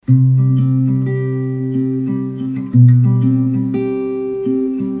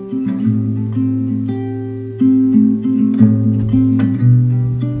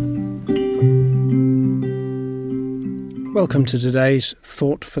Welcome to today's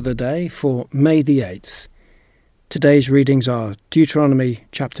Thought for the Day for May the 8th. Today's readings are Deuteronomy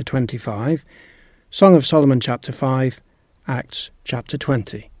chapter 25, Song of Solomon chapter 5, Acts chapter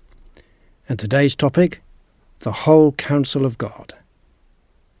 20. And today's topic, the whole counsel of God.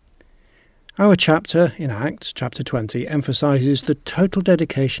 Our chapter in Acts chapter 20 emphasises the total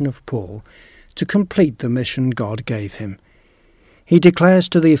dedication of Paul to complete the mission God gave him. He declares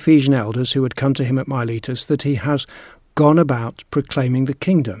to the Ephesian elders who had come to him at Miletus that he has gone about proclaiming the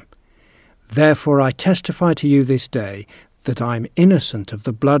kingdom. Therefore I testify to you this day that I am innocent of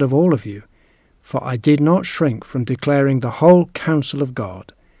the blood of all of you, for I did not shrink from declaring the whole counsel of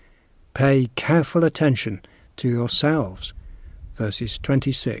God. Pay careful attention to yourselves. Verses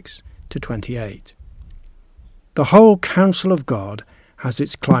 26 to 28. The whole counsel of God has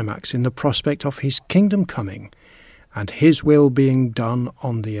its climax in the prospect of his kingdom coming and his will being done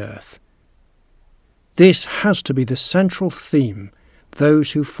on the earth. This has to be the central theme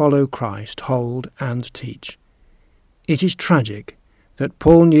those who follow Christ hold and teach. It is tragic that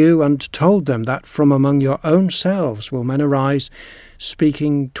Paul knew and told them that from among your own selves will men arise,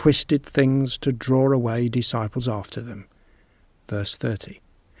 speaking twisted things to draw away disciples after them. Verse 30.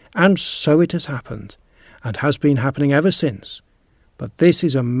 And so it has happened, and has been happening ever since. But this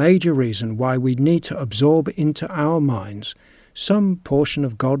is a major reason why we need to absorb into our minds some portion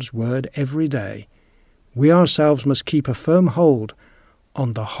of God's word every day. We ourselves must keep a firm hold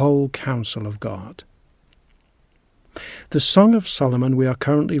on the whole counsel of God. The Song of Solomon we are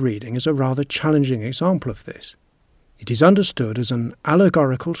currently reading is a rather challenging example of this. It is understood as an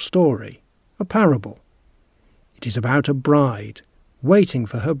allegorical story, a parable. It is about a bride waiting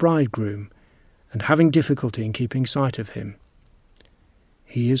for her bridegroom and having difficulty in keeping sight of him.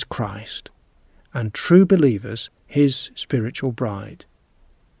 He is Christ, and true believers his spiritual bride.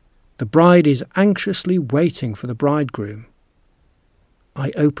 The bride is anxiously waiting for the bridegroom.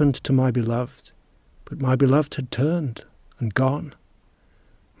 I opened to my beloved, but my beloved had turned and gone.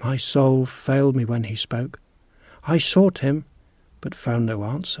 My soul failed me when he spoke. I sought him, but found no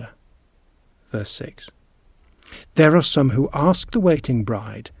answer. Verse 6. There are some who ask the waiting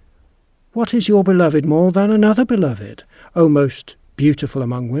bride, "What is your beloved more than another beloved, O most beautiful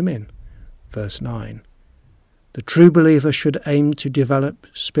among women?" Verse 9. The true believer should aim to develop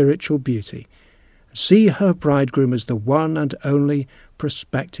spiritual beauty, and see her bridegroom as the one and only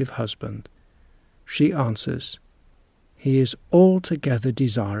prospective husband. She answers, "He is altogether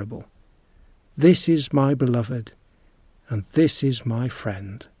desirable. This is my beloved, and this is my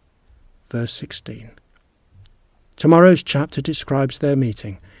friend." Verse 16. Tomorrow's chapter describes their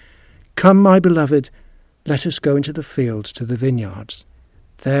meeting. "Come, my beloved, let us go into the fields to the vineyards.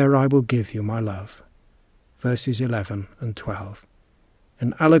 There I will give you my love." Verses 11 and 12.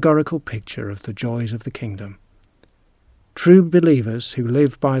 An allegorical picture of the joys of the kingdom. True believers who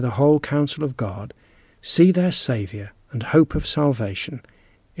live by the whole counsel of God see their Saviour and hope of salvation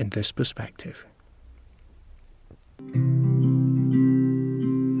in this perspective.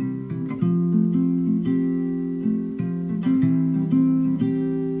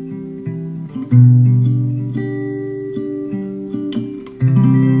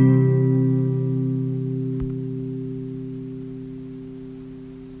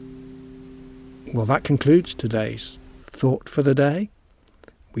 Well, that concludes today's Thought for the Day.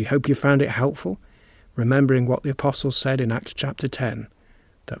 We hope you found it helpful, remembering what the apostles said in Acts chapter 10,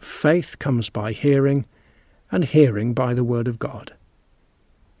 that faith comes by hearing, and hearing by the word of God.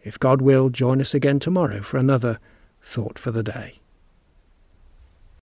 If God will, join us again tomorrow for another Thought for the Day.